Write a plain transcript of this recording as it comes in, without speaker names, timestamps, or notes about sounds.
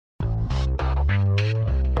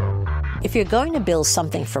If you're going to build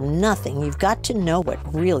something from nothing, you've got to know what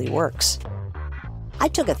really works. I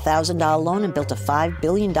took a $1,000 loan and built a $5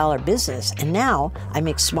 billion business, and now I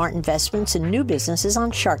make smart investments in new businesses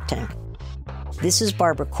on Shark Tank. This is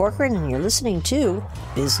Barbara Corcoran, and you're listening to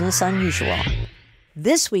Business Unusual.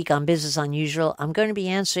 This week on Business Unusual, I'm going to be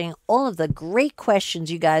answering all of the great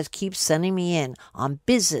questions you guys keep sending me in on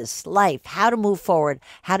business, life, how to move forward,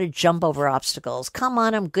 how to jump over obstacles. Come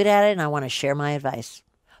on, I'm good at it, and I want to share my advice.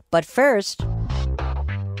 But first,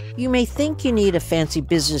 you may think you need a fancy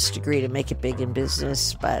business degree to make it big in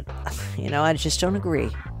business, but, I just don't agree.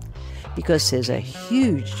 Because there's a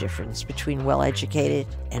huge difference between well-educated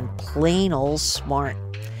and plain old smart.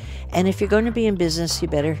 And if you're going to be in business, you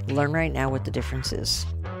better learn right now what the difference is.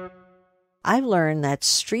 I've learned that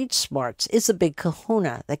street smarts is a big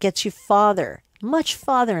kahuna that gets you farther, much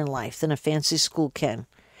farther in life than a fancy school can.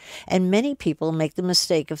 And many people make the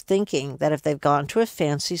mistake of thinking that if they've gone to a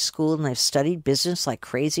fancy school and they've studied business like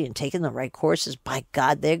crazy and taken the right courses, by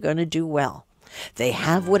God, they're going to do well. They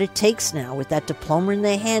have what it takes now with that diploma in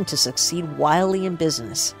their hand to succeed wildly in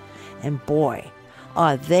business. And boy,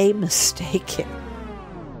 are they mistaken.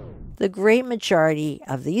 The great majority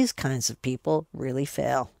of these kinds of people really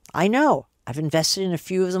fail. I know. I've invested in a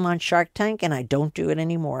few of them on Shark Tank, and I don't do it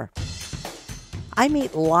anymore. I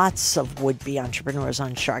meet lots of would-be entrepreneurs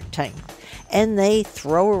on Shark Tank, and they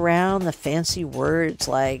throw around the fancy words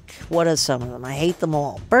like, what are some of them? I hate them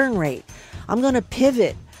all. Burn rate. I'm going to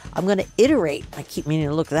pivot. I'm going to iterate. I keep meaning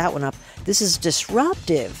to look that one up. This is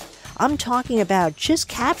disruptive. I'm talking about just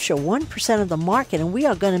capture 1% of the market, and we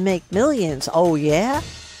are going to make millions. Oh, yeah?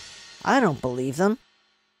 I don't believe them.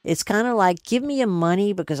 It's kind of like, give me your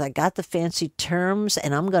money because I got the fancy terms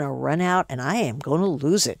and I'm going to run out and I am going to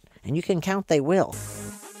lose it. And you can count they will.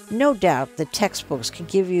 No doubt the textbooks can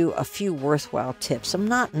give you a few worthwhile tips. I'm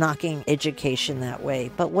not knocking education that way,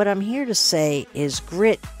 but what I'm here to say is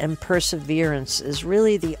grit and perseverance is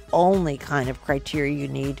really the only kind of criteria you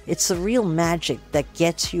need. It's the real magic that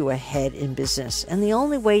gets you ahead in business. And the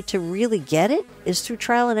only way to really get it is through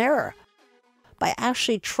trial and error. By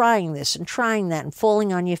actually trying this and trying that and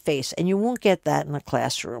falling on your face, and you won't get that in a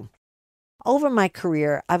classroom. Over my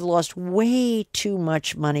career, I've lost way too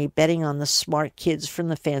much money betting on the smart kids from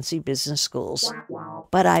the fancy business schools.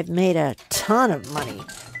 But I've made a ton of money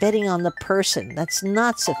betting on the person that's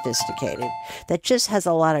not sophisticated, that just has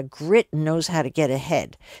a lot of grit and knows how to get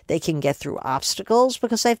ahead. They can get through obstacles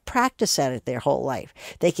because they've practiced at it their whole life.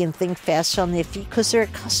 They can think fast on their feet because they're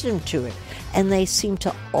accustomed to it. And they seem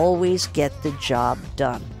to always get the job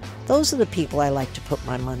done. Those are the people I like to put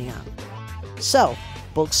my money on. So,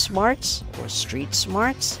 book smarts or street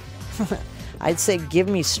smarts? I'd say give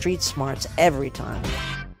me street smarts every time.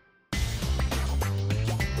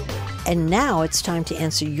 And now it's time to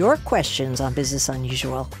answer your questions on Business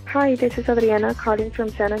Unusual. Hi, this is Adriana calling from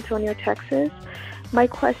San Antonio, Texas. My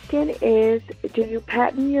question is, do you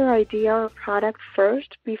patent your idea or product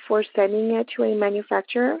first before sending it to a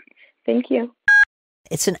manufacturer? Thank you.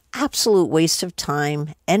 It's an absolute waste of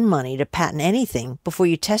time and money to patent anything before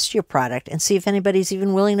you test your product and see if anybody's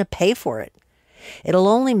even willing to pay for it. It'll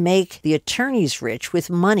only make the attorneys rich with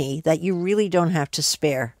money that you really don't have to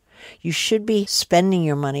spare. You should be spending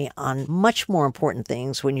your money on much more important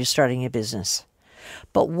things when you're starting a business.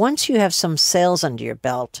 But once you have some sales under your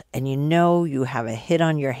belt and you know you have a hit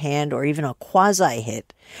on your hand or even a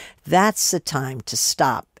quasi-hit, that's the time to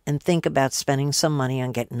stop and think about spending some money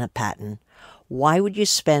on getting a patent. Why would you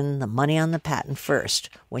spend the money on the patent first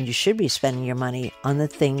when you should be spending your money on the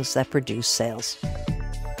things that produce sales?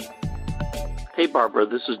 Hey, Barbara,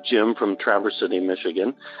 this is Jim from Traverse City,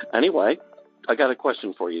 Michigan. Anyway, I got a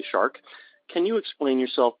question for you, Shark. Can you explain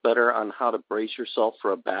yourself better on how to brace yourself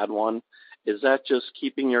for a bad one? Is that just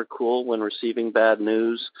keeping your cool when receiving bad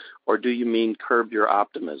news, or do you mean curb your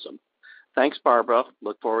optimism? Thanks, Barbara.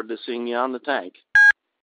 Look forward to seeing you on the tank.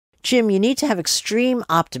 Jim, you need to have extreme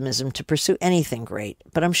optimism to pursue anything great,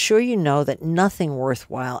 but I'm sure you know that nothing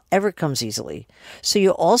worthwhile ever comes easily. So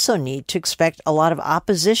you also need to expect a lot of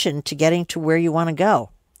opposition to getting to where you want to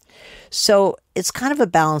go. So it's kind of a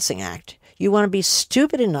balancing act. You want to be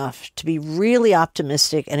stupid enough to be really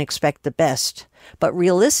optimistic and expect the best, but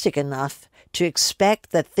realistic enough to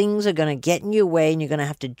expect that things are going to get in your way and you're going to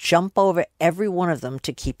have to jump over every one of them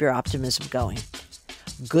to keep your optimism going.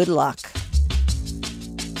 Good luck.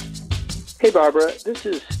 Hey, Barbara, this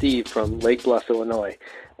is Steve from Lake Bluff, Illinois.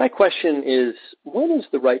 My question is, when is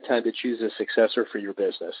the right time to choose a successor for your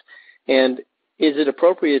business? And is it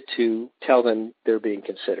appropriate to tell them they're being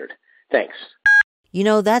considered? Thanks. You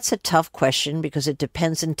know, that's a tough question because it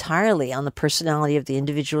depends entirely on the personality of the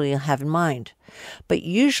individual you have in mind. But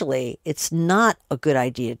usually it's not a good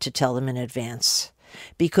idea to tell them in advance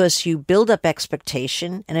because you build up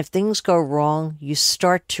expectation, and if things go wrong, you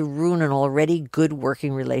start to ruin an already good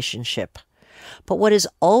working relationship. But what is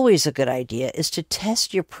always a good idea is to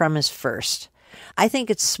test your premise first. I think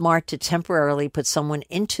it's smart to temporarily put someone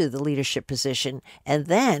into the leadership position and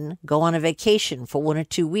then go on a vacation for 1 or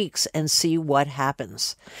 2 weeks and see what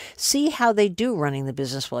happens. See how they do running the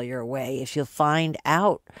business while you're away. If you'll find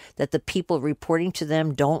out that the people reporting to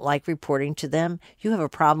them don't like reporting to them, you have a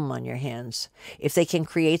problem on your hands. If they can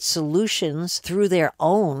create solutions through their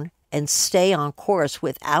own and stay on course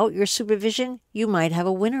without your supervision, you might have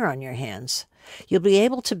a winner on your hands. You'll be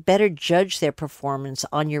able to better judge their performance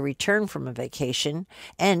on your return from a vacation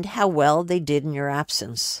and how well they did in your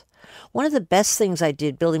absence. One of the best things I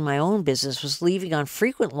did building my own business was leaving on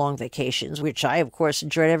frequent long vacations, which I, of course,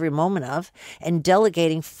 enjoyed every moment of, and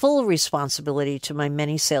delegating full responsibility to my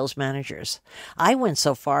many sales managers. I went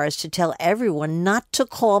so far as to tell everyone not to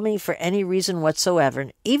call me for any reason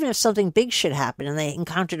whatsoever, even if something big should happen and they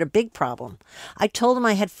encountered a big problem. I told them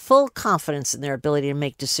I had full confidence in their ability to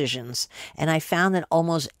make decisions, and I found that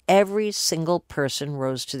almost every single person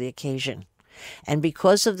rose to the occasion. And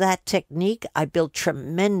because of that technique, I built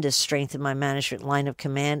tremendous strength in my management line of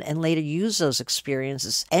command and later used those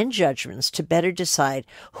experiences and judgments to better decide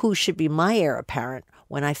who should be my heir apparent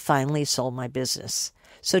when I finally sold my business.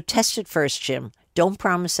 So test it first, Jim. Don't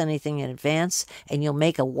promise anything in advance, and you'll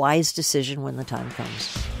make a wise decision when the time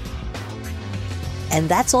comes. And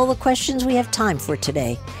that's all the questions we have time for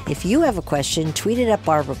today. If you have a question, tweet it at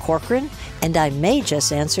Barbara Corcoran, and I may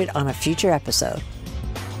just answer it on a future episode.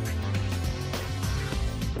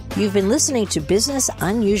 You've been listening to Business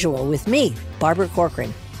Unusual with me, Barbara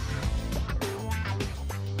Corcoran.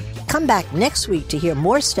 Come back next week to hear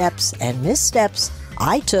more steps and missteps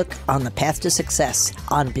I took on the path to success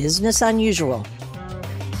on Business Unusual.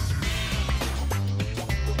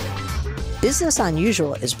 Business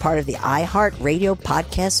Unusual is part of the iHeartRadio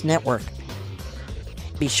Podcast Network.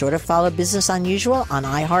 Be sure to follow Business Unusual on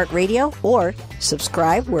iHeartRadio or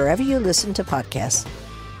subscribe wherever you listen to podcasts.